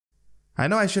I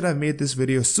know I should have made this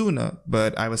video sooner,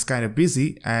 but I was kind of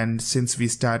busy, and since we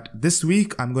start this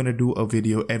week, I'm gonna do a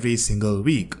video every single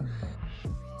week.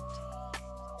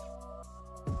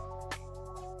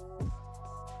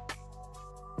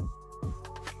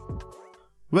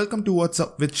 Welcome to What's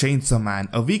Up with Chainsaw Man,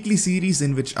 a weekly series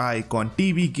in which I, Con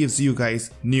TV, gives you guys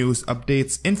news,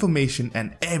 updates, information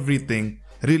and everything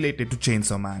related to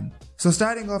Chainsaw Man. So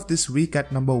starting off this week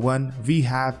at number 1, we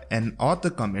have an author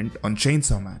comment on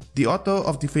Chainsaw Man. The author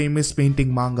of the famous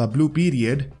painting manga Blue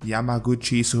Period,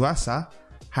 Yamaguchi Suasa,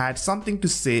 had something to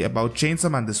say about Chainsaw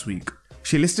Man this week.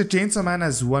 She listed Chainsaw Man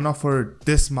as one of her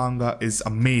 "This manga is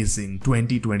amazing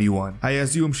 2021. I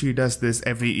assume she does this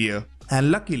every year. And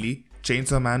luckily,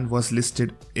 Chainsaw Man was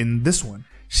listed in this one.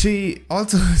 She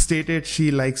also stated she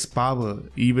likes Power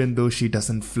even though she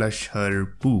doesn't flush her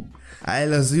poop.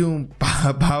 I'll assume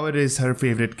Power is her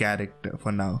favorite character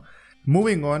for now.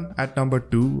 Moving on, at number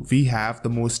 2, we have the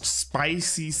most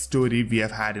spicy story we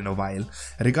have had in a while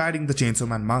regarding the Chainsaw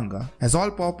Man manga. As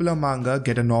all popular manga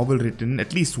get a novel written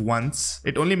at least once,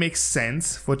 it only makes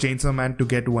sense for Chainsaw Man to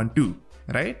get one too,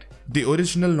 right? The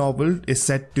original novel is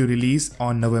set to release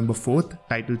on November 4th,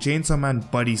 titled Chainsaw Man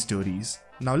Buddy Stories.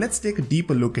 Now let's take a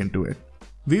deeper look into it.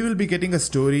 We will be getting a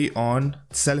story on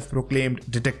self-proclaimed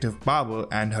Detective Power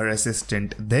and her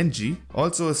assistant Denji,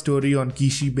 also a story on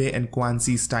Kishibe and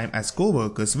Kwanzi's time as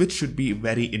co-workers, which should be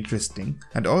very interesting,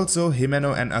 and also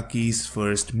Himeno and Aki's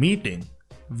first meeting.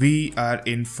 We are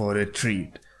in for a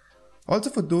treat. Also,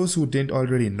 for those who didn't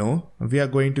already know, we are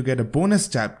going to get a bonus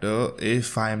chapter,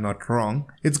 if I am not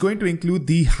wrong. It's going to include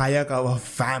the Hayakawa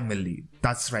family.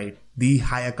 That's right, the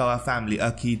Hayakawa family,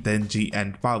 Aki, Denji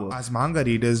and Power. As manga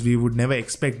readers, we would never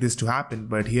expect this to happen,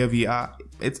 but here we are.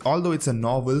 Although it's a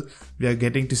novel, we are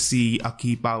getting to see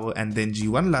Aki, Power and Denji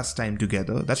one last time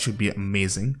together. That should be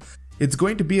amazing. It's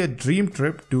going to be a dream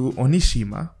trip to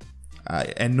Onishima,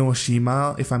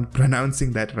 Enoshima, if I'm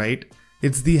pronouncing that right.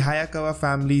 It's the Hayakawa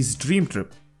family's dream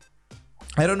trip.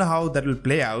 I don't know how that will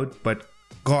play out, but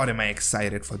god am I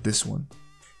excited for this one.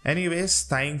 Anyways,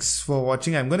 thanks for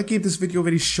watching. I'm gonna keep this video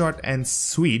very short and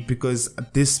sweet because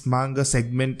this manga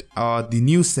segment, the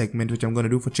news segment which I'm gonna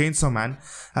do for Chainsaw Man,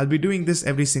 I'll be doing this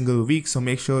every single week, so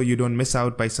make sure you don't miss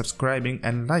out by subscribing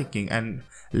and liking, and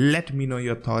let me know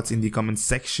your thoughts in the comment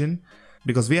section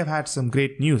because we have had some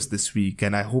great news this week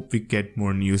and I hope we get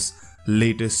more news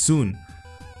later soon.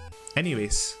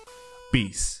 Anyways,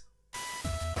 peace.